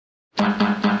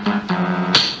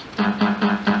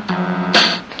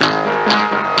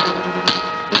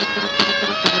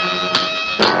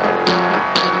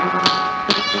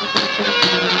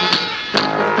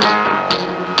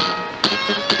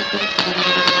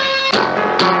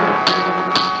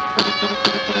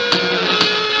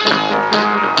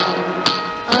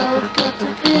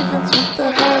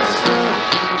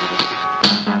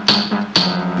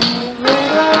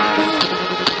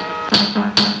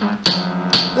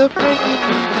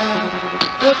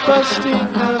Busting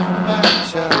of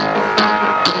matchups.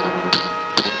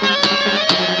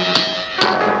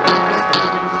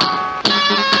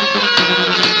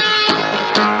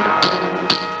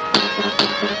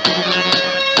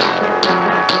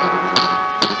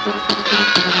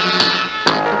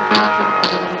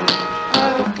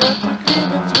 I've got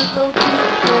agreements with old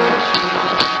people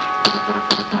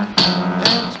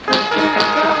and cricket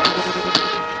cops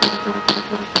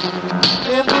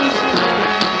and losing.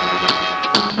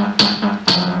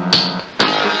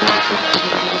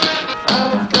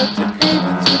 I've got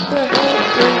agreements with the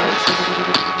headaches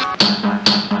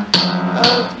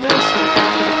of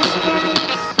yesterday's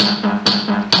brains.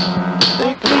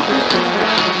 They keep it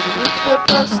down with the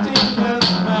busting of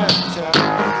matchups.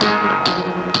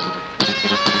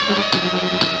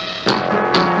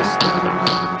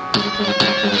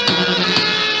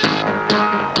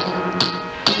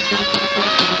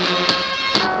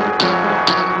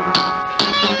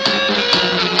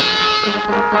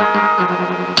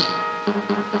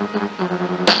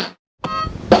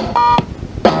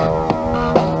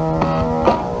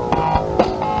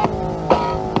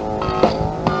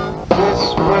 This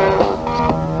world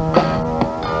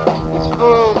is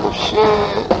full of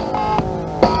shit.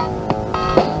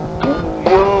 Do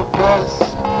your best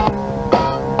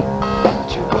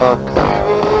to walk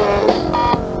through it.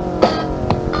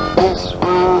 This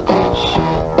world is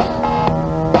shit.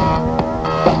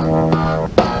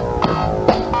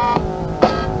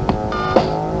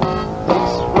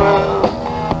 This world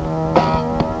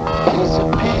is a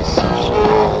piece of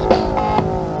shit.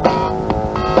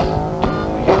 Do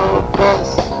your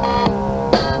best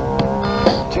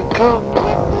to cope with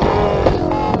it.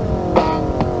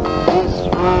 This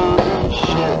world is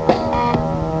shit.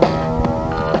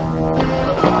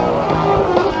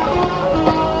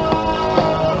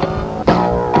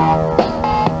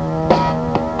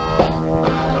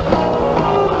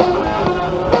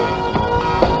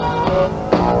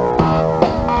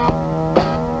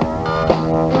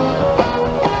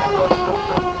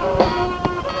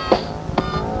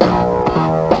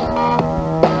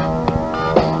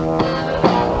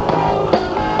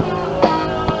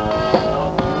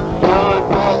 Your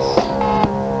best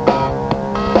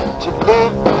to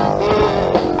live with it.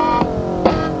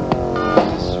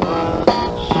 This world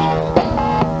is shit.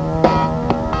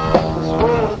 This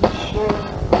world is shit.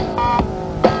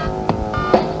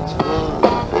 It's full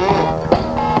of it.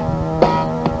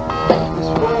 This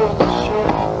world is shit.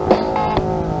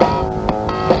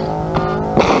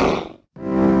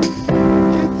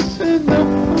 It's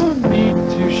enough for me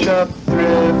to shop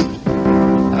thrift.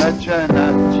 I try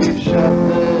not to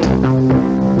shoplift.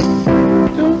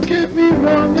 Don't get me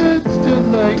wrong, I'd still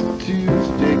like to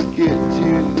stick it to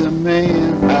the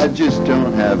man. I just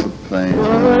don't have a plan.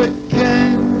 What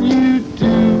can you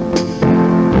do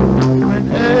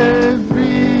when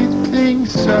everything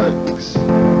sucks?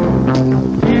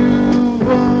 You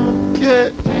won't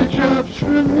get teardrops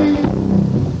from me.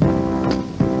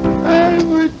 I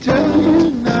would tell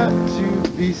you not to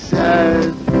be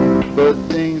sad, but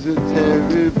things are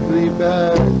terribly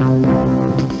bad.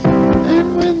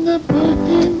 And when the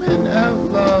boogeymen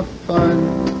outlaw fun,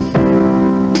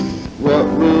 what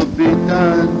will be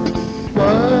done?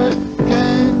 What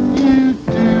can you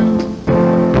do?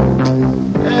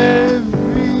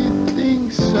 Everything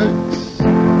sucks.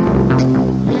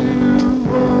 You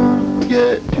won't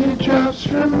get teardrops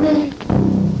from me.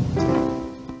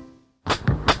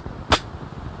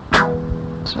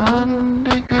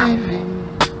 Sunday gravy.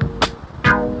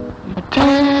 You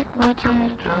take my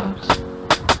teardrops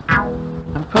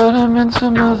and put them in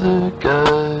some other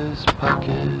guy's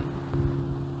pocket.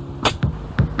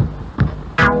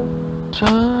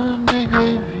 Sunday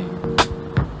gravy.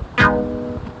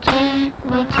 Take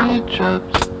my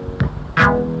teardrops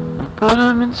and put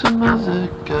them in some other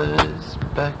guy's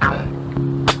backpack.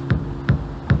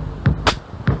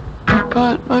 You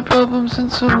put my problems in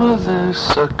some other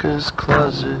sucker's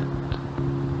closet.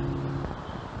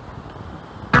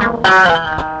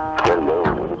 Hello,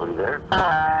 anybody there?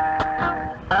 Alright,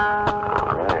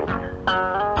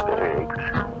 thanks.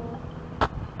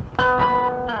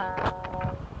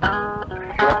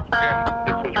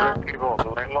 This is Ricky, the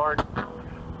landlord. Lord.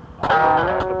 I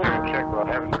have to do a check, but I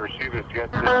haven't received it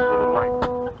yet this night.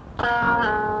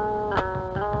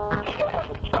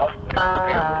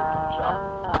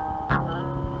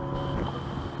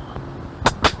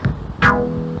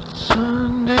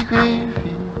 Sunday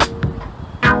gravy,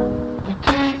 you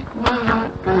take my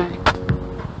heartbreak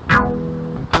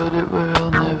and put it where I'll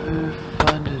never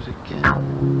find it again.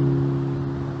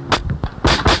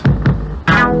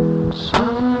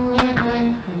 Sunday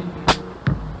gravy,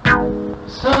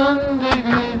 Sunday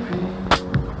gravy,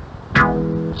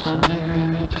 Sunday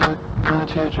gravy took my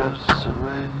teardrops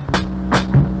away.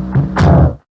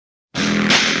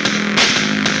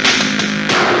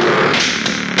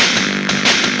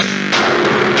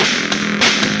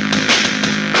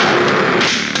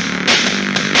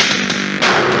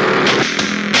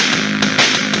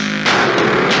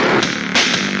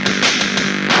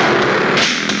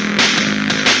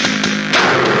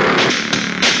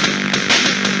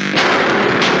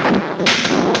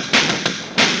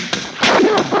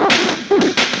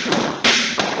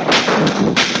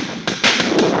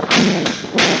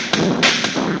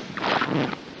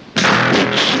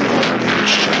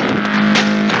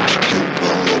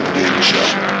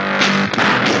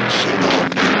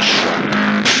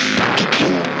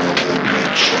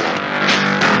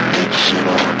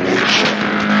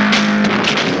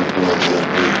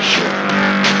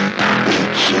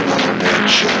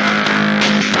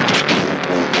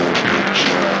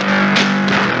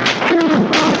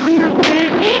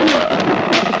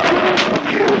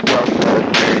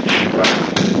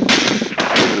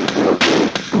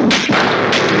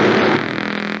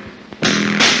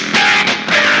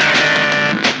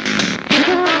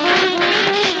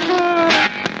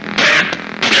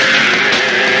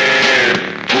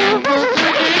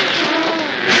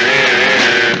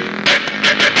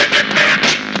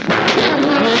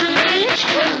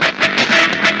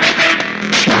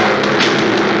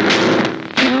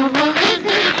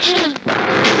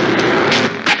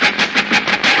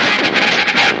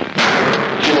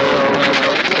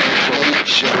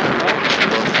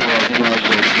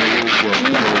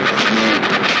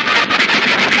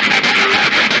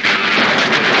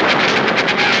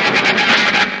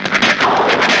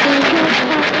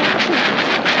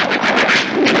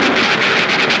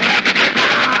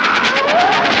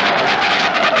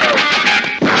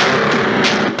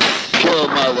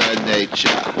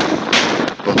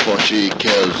 Before she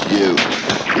kills you.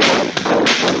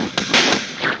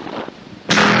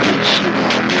 It's in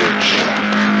our nature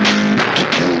to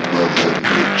kill Mother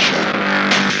Nature.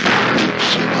 It's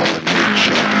in our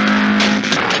nature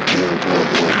to kill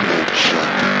Mother Nature.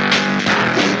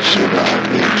 It's in our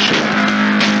nature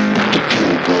to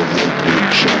kill Mother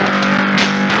Nature.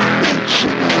 It's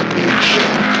in our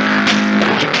nature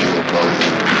to kill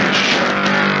Mother Nature.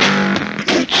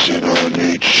 It's in our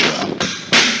nature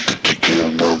to kill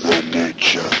Mother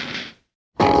Nature.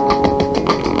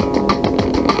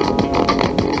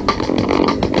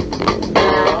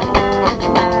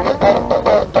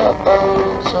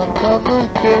 Sontava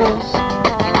Girls,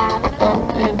 I'm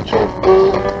in trouble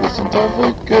with Sontava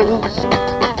Girls.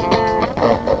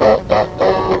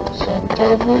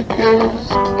 Sontava Girls,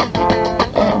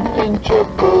 I'm in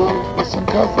trouble with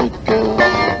Sontava Girls.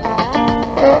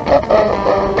 I'm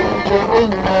trouble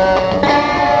now.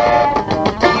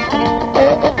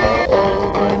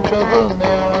 We're in trouble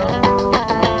now.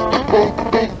 Big,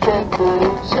 big trouble,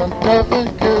 Sontava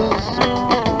Girls.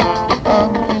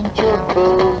 I'm in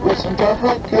trouble with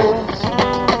Sontava Girls.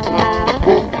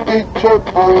 Big, big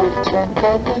trouble,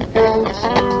 Sontava Girls.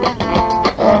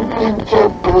 I'm in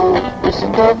trouble with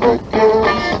Sontava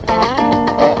Girls.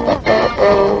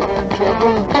 We're in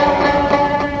trouble now.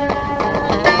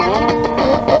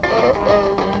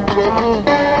 We're in trouble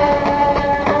now.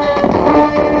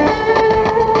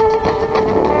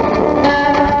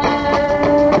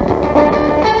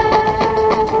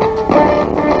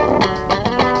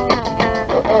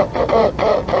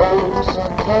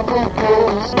 Sontava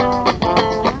Girls,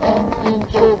 I'm in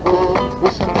trouble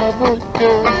with Sontava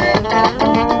Girls.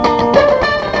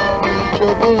 In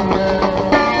trouble now.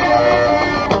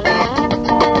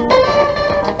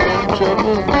 In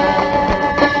trouble now.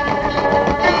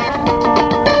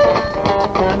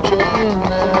 In trouble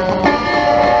now.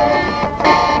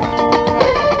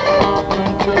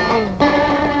 In trouble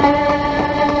now.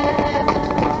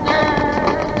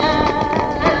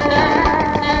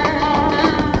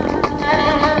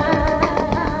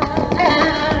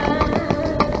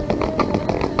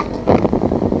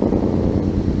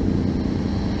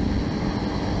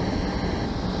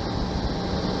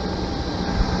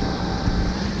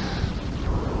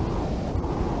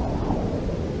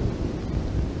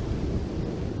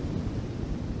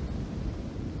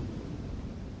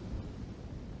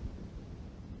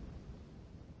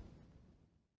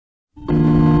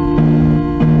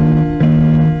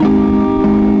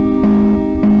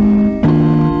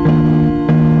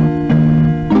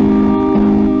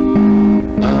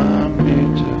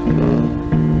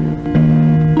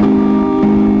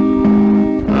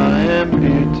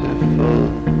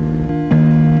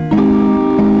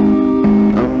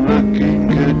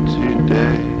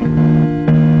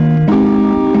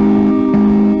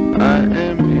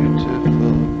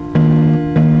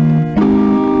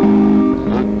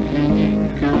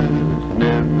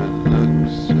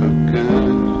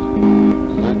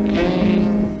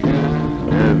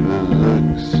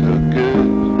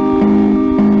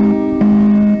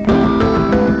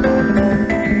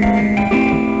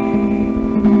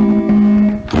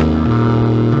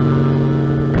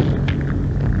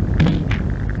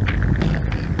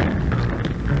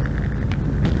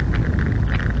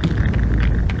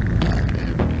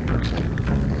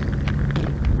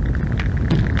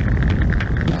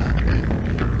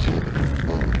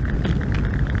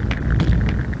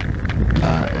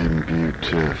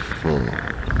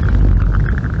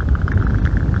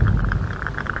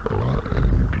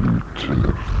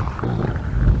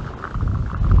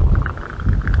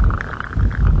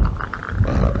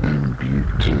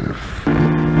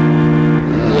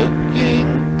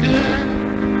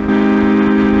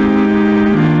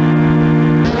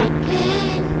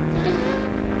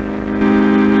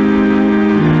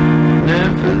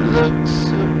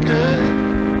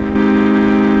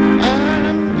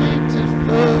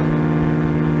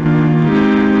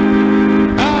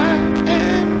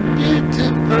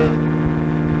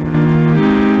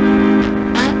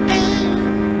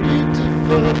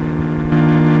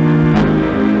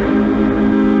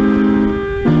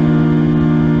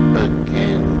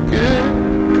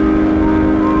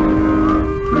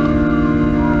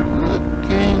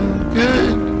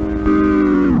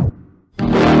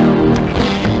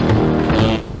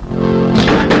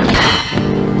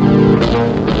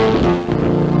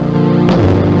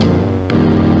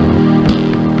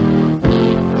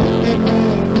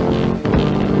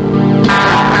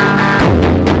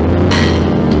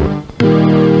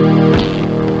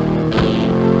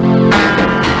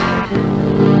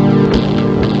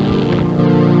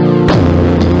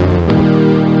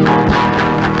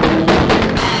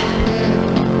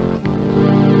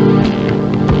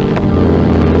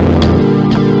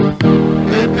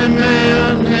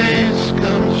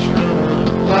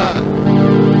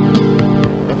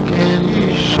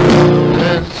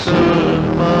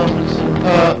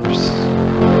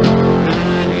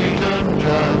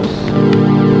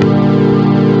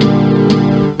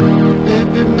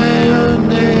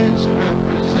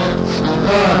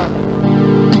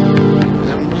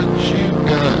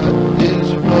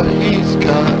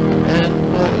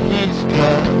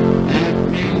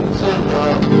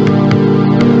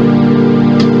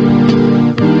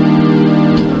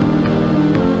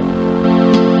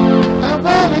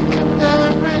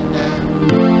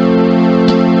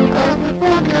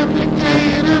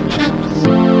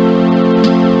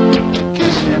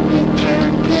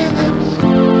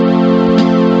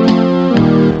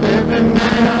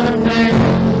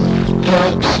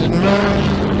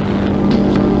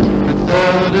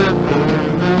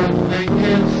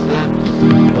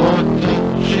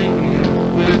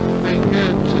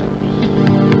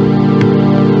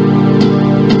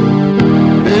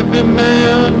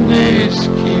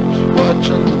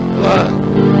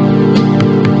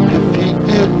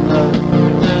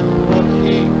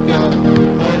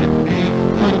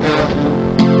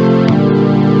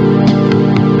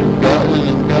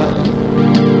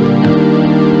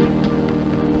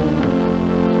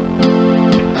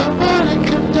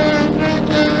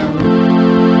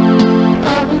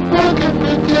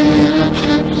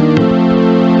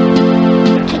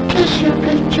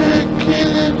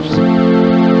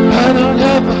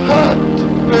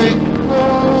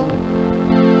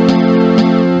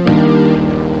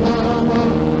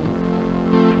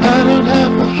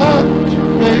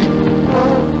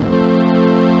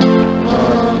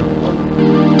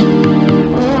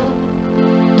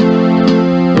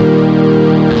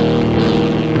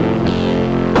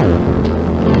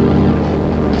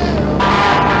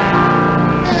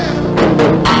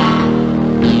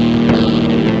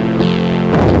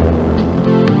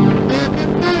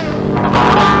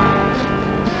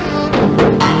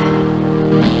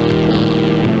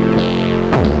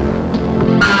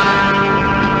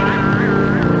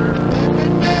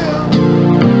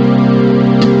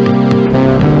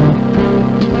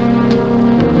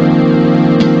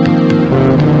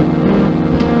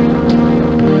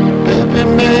 Baby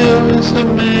Mayo is a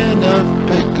man of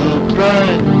pickled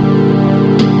brine,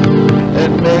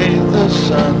 and may the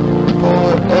sun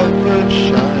forever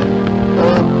shine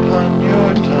upon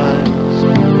your times.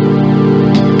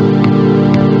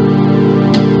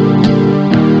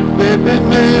 Baby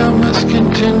Mayo must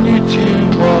continue to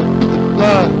walk the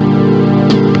block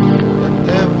and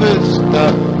never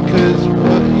stop, 'cause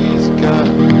what he's got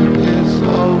is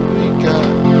all we got.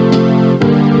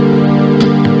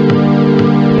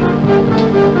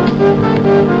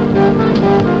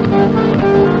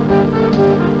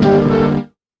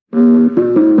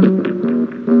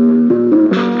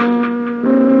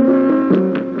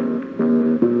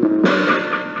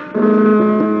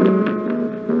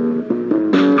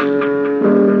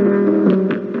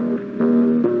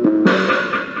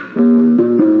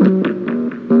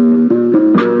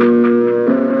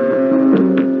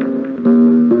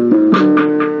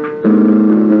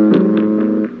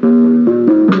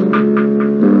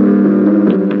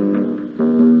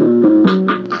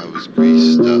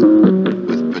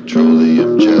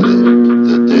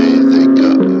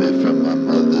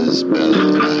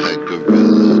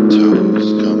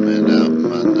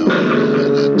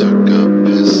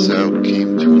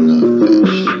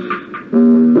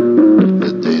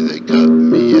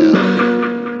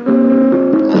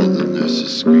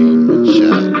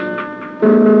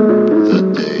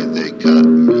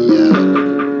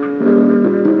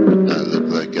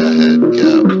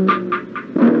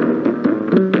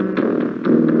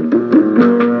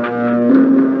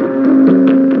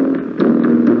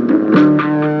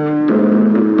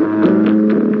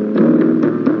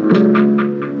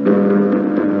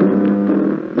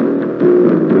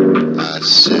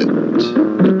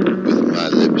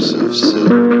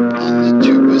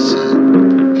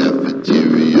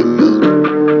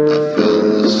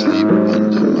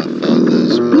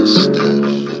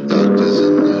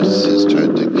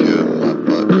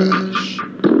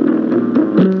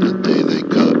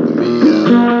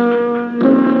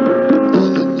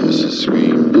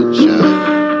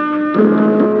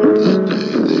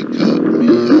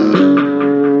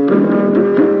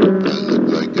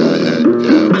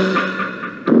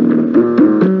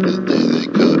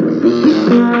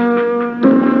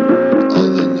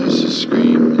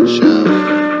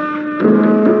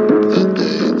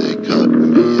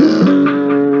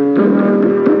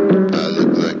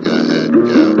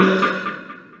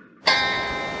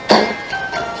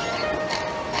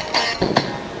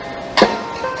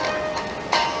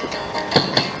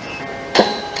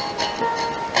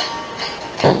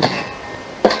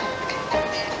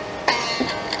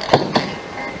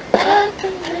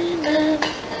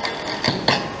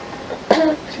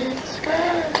 Poutine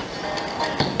Skies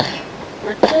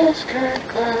with discount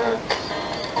clouds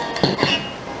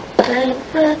and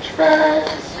French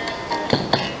fries.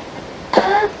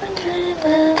 I've been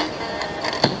dreaming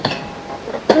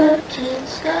of Poutine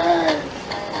Skies,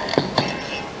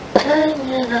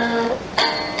 hanging out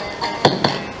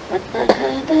with the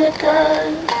baby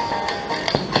guys.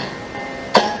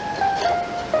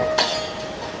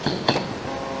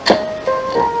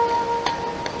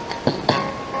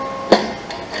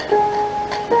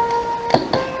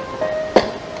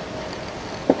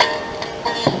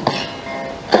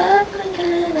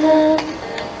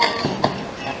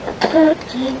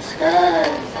 Poutine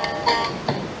Skies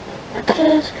with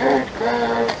discount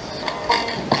clouds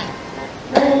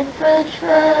and French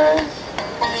fries.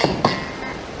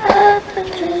 I've been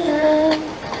dreaming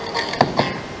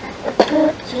of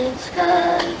Poutine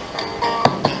Skies,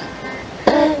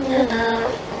 hanging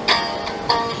out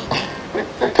with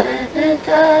the baby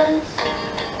guys.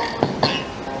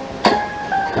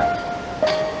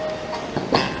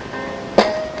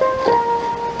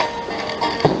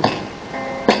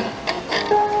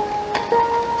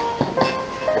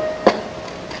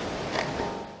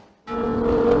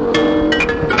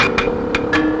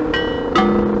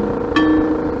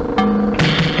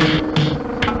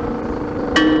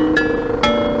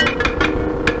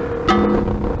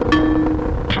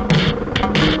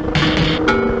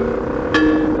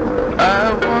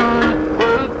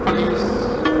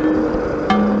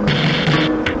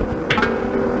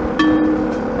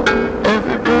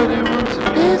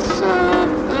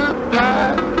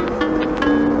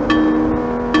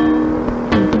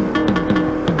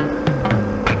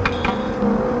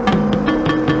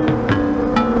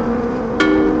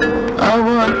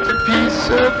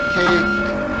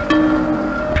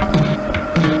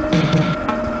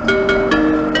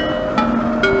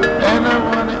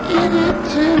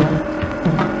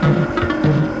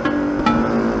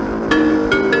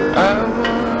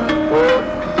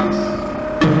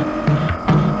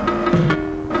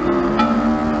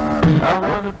 I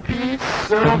want a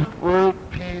piece of wood.